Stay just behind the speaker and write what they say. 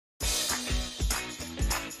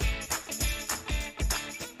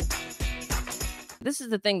this is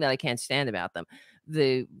the thing that I can't stand about them,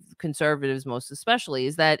 the conservatives most especially,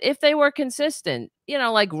 is that if they were consistent,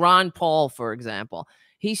 like Ron Paul, for example,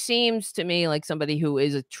 he seems to me like somebody who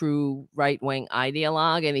is a true right-wing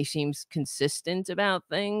ideologue, and he seems consistent about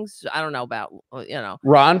things. I don't know about,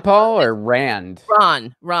 Ron Paul or Rand?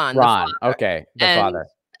 Ron, the father. Okay, the father.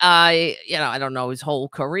 I don't know his whole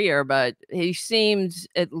career, but he seems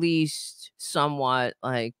at least somewhat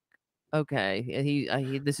like,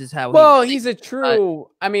 okay, this is how. Well, he's a true.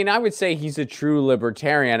 I mean, I would say he's a true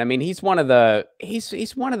libertarian. I mean, he's one of the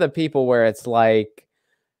people where it's like,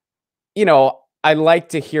 I like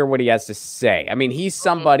to hear what he has to say. I mean, he's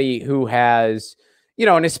somebody who has,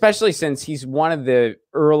 and especially since he's one of the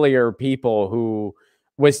earlier people who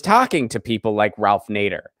was talking to people like Ralph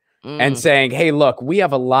Nader and saying, hey, look, we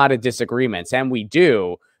have a lot of disagreements, and we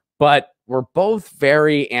do, but we're both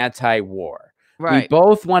very anti-war. Right. We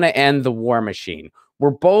both want to end the war machine. We're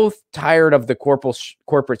both tired of the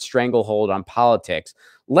corporate stranglehold on politics.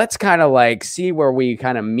 Let's kind of like see where we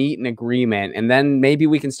kind of meet in agreement, and then maybe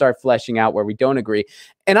we can start fleshing out where we don't agree.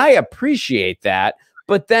 And I appreciate that.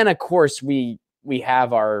 But then, of course, we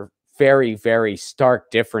have our very, very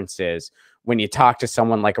stark differences when you talk to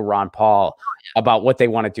someone like a Ron Paul about what they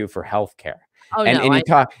want to do for healthcare.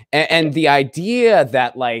 And the idea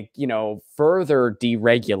that, like, further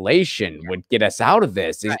deregulation would get us out of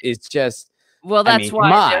this is just, well, that's why.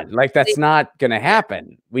 Come on, like, that's not going to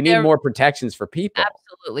happen. We need more protections for people.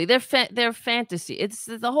 Absolutely. They're fantasy. It's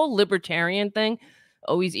the whole libertarian thing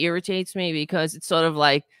always irritates me, because it's sort of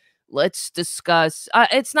like, let's discuss.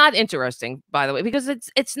 It's not interesting, by the way, because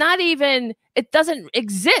it's not even, it doesn't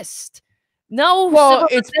exist. No. Well,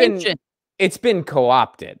 it's been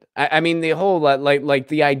co-opted. I mean, the whole like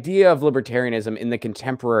the idea of libertarianism in the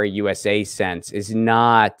contemporary USA sense is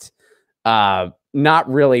not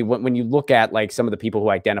really when you look at like some of the people who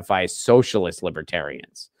identify as socialist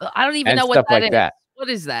libertarians. I don't even know what that is. What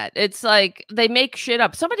is that? It's like they make shit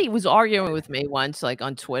up. Somebody was arguing with me once, like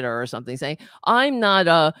on Twitter or something, saying, I'm not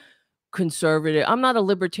a conservative. I'm not a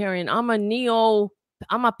libertarian. I'm a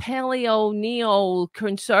paleo neo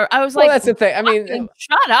conservative. I was like, that's the thing. I mean,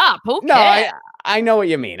 shut up. Who cares? No, I know what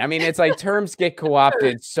you mean. I mean, it's like terms get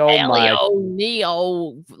co-opted so much.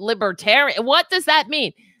 Neo libertarian. What does that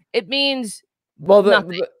mean? It means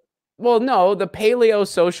nothing. No, the paleo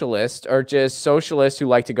socialists are just socialists who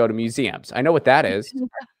like to go to museums. I know what that is.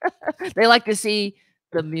 They like to see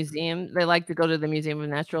the museum. They like to go to the Museum of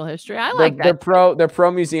Natural History. I like that. They're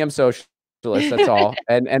pro museum socialists. That's all.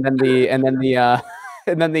 and then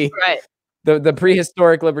the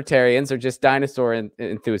prehistoric libertarians are just dinosaur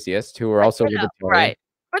enthusiasts who are also libertarian. Right.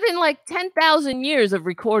 But in like 10,000 years of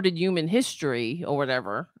recorded human history or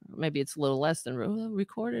whatever, maybe it's a little less than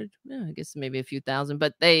recorded. Yeah, I guess maybe a few thousand,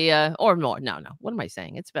 but they, or more. No. What am I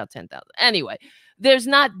saying? It's about 10,000. Anyway, there's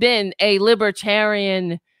not been a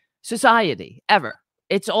libertarian society ever.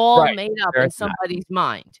 It's all made up in somebody's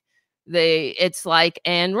mind. It's like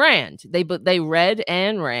Ayn Rand. They read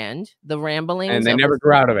Ayn Rand, the ramblings, and they never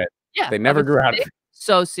grew out of it. Yeah, they never grew out of it.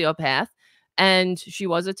 Sociopath, and she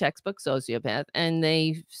was a textbook sociopath. And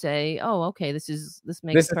they say, "Oh, okay, this is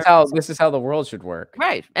how the world should work."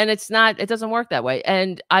 Right, and it's not. It doesn't work that way.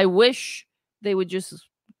 And I wish they would just,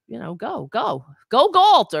 go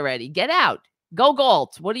Galt already. Get out. Go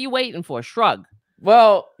Galt. What are you waiting for? Shrug.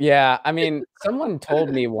 Well, yeah. I mean, someone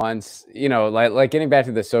told me once, like getting back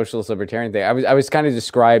to the socialist libertarian thing, I was kind of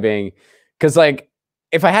describing, because like,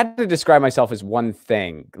 if I had to describe myself as one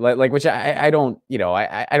thing, like which I don't,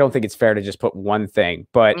 I don't think it's fair to just put one thing,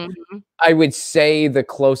 but I would say the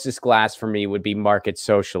closest glass for me would be market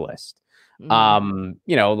socialist.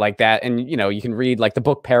 Like that. And, you can read like the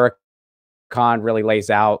book Placone really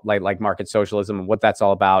lays out like market socialism and what that's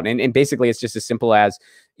all about. And basically it's just as simple as,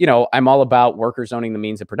 I'm all about workers owning the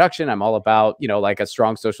means of production. I'm all about, like a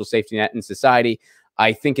strong social safety net in society.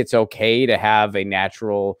 I think it's okay to have a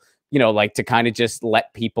natural, like to kind of just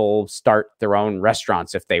let people start their own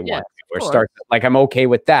restaurants if they want, or start, like, I'm okay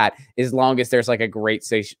with that as long as there's like a great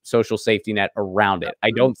social safety net around it. I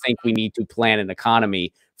don't think we need to plan an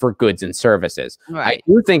economy for goods and services. Right.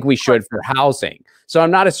 I do think we should for housing. So I'm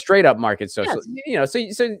not a straight up market socialist,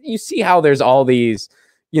 so you see how there's all these,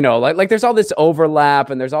 like there's all this overlap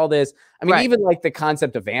and there's all this. I mean, even like the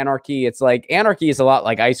concept of anarchy, it's like anarchy is a lot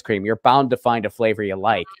like ice cream. You're bound to find a flavor you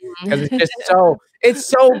like because it's just it's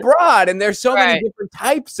so broad and there's so many different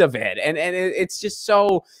types of it. And it's just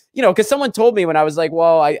so, because someone told me when I was like,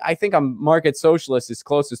 well, I think I'm market socialist is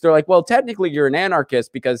closest. They're like, well, technically you're an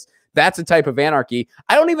anarchist because that's a type of anarchy.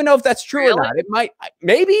 I don't even know if that's true or not. It might,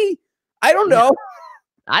 maybe, I don't know.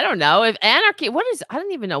 I don't know if anarchy. What is? I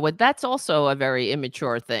don't even know what. That's also a very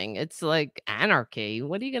immature thing. It's like anarchy.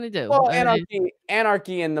 What are you gonna do? Well,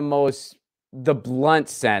 anarchy in the blunt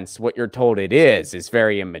sense, what you're told it is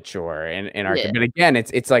very immature and anarchy. Yeah, But again,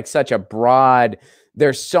 it's like such a broad.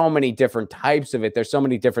 There's so many different types of it. There's so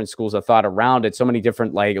many different schools of thought around it. So many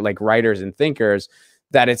different like writers and thinkers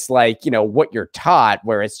that it's like, you know, what you're taught,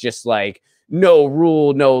 where it's just like no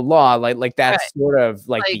rule, no law. Like that's right. sort of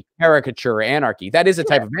like Like the caricature anarchy. That is a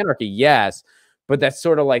yeah, type of anarchy, yes, but that's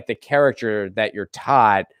sort of like the caricature that you're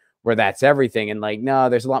taught where that's everything. And like, no,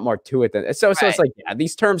 there's a lot more to it than so. So it's right. like, yeah,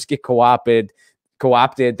 these terms get co-opted.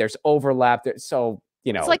 There's overlap. So,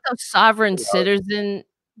 you It's know, like those sovereign who knows? citizen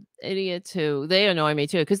idiots who they annoy me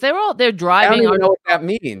too because they're I don't driving even our. know what that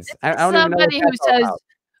means. I It's don't even know what somebody who that's all says about.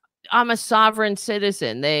 I'm a sovereign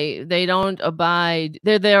citizen. They don't abide.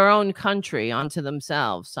 They're their own country unto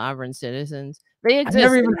themselves. Sovereign citizens. They I've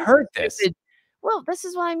never exist. even They're heard this. stupid. Well, this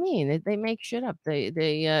is what I mean. They make shit up.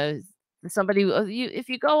 Somebody you if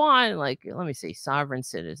you go on like let me see sovereign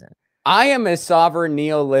citizen. I am a sovereign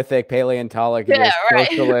Neolithic Yeah, paleontologist, right.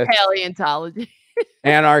 socialist, Paleontology.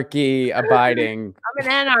 anarchy abiding. I'm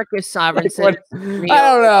an anarchist sovereign Like what? citizen. I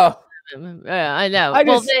don't know. Yeah, I know. I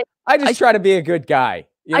Well, just I just try to be a good guy,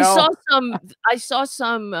 you I know? saw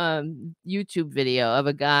some YouTube video of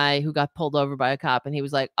a guy who got pulled over by a cop, and he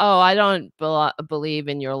was like, "Oh, I don't believe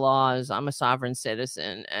in your laws. I'm a sovereign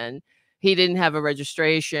citizen." And he didn't have a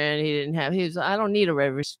registration. He was, I don't need a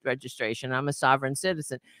registration. I'm a sovereign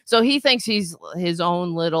citizen. So he thinks he's his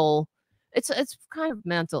own little, it's kind of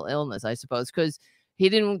mental illness, I suppose, because he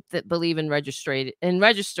didn't believe in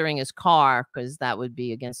registering his car because that would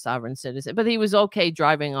be against sovereign citizen. But he was okay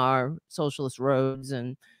driving our socialist roads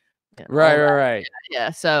and Right, all right, that. right.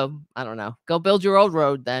 Yeah. So I don't know. Go build your own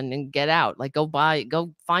road then and get out. Like go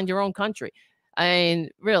find your own country. I mean,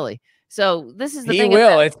 really. So this is the He thing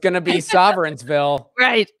will. about It's gonna be Sovereignsville.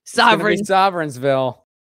 right It's gonna be sovereign. Sovereignsville.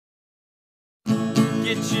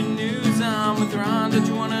 Get your news on with Ron. Don't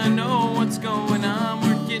you wanna know what's going on?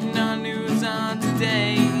 We're getting our news on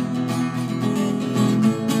today.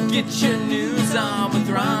 Get your news on with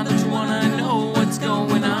Ron. Don't you wanna know what's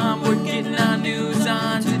going on? We're getting our news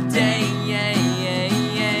on today. Yeah, yeah,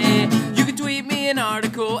 yeah. You can tweet me an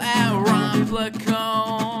article at Ron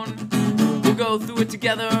Placone. We'll go through it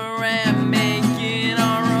together and make it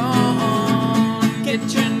our own. Get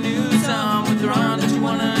your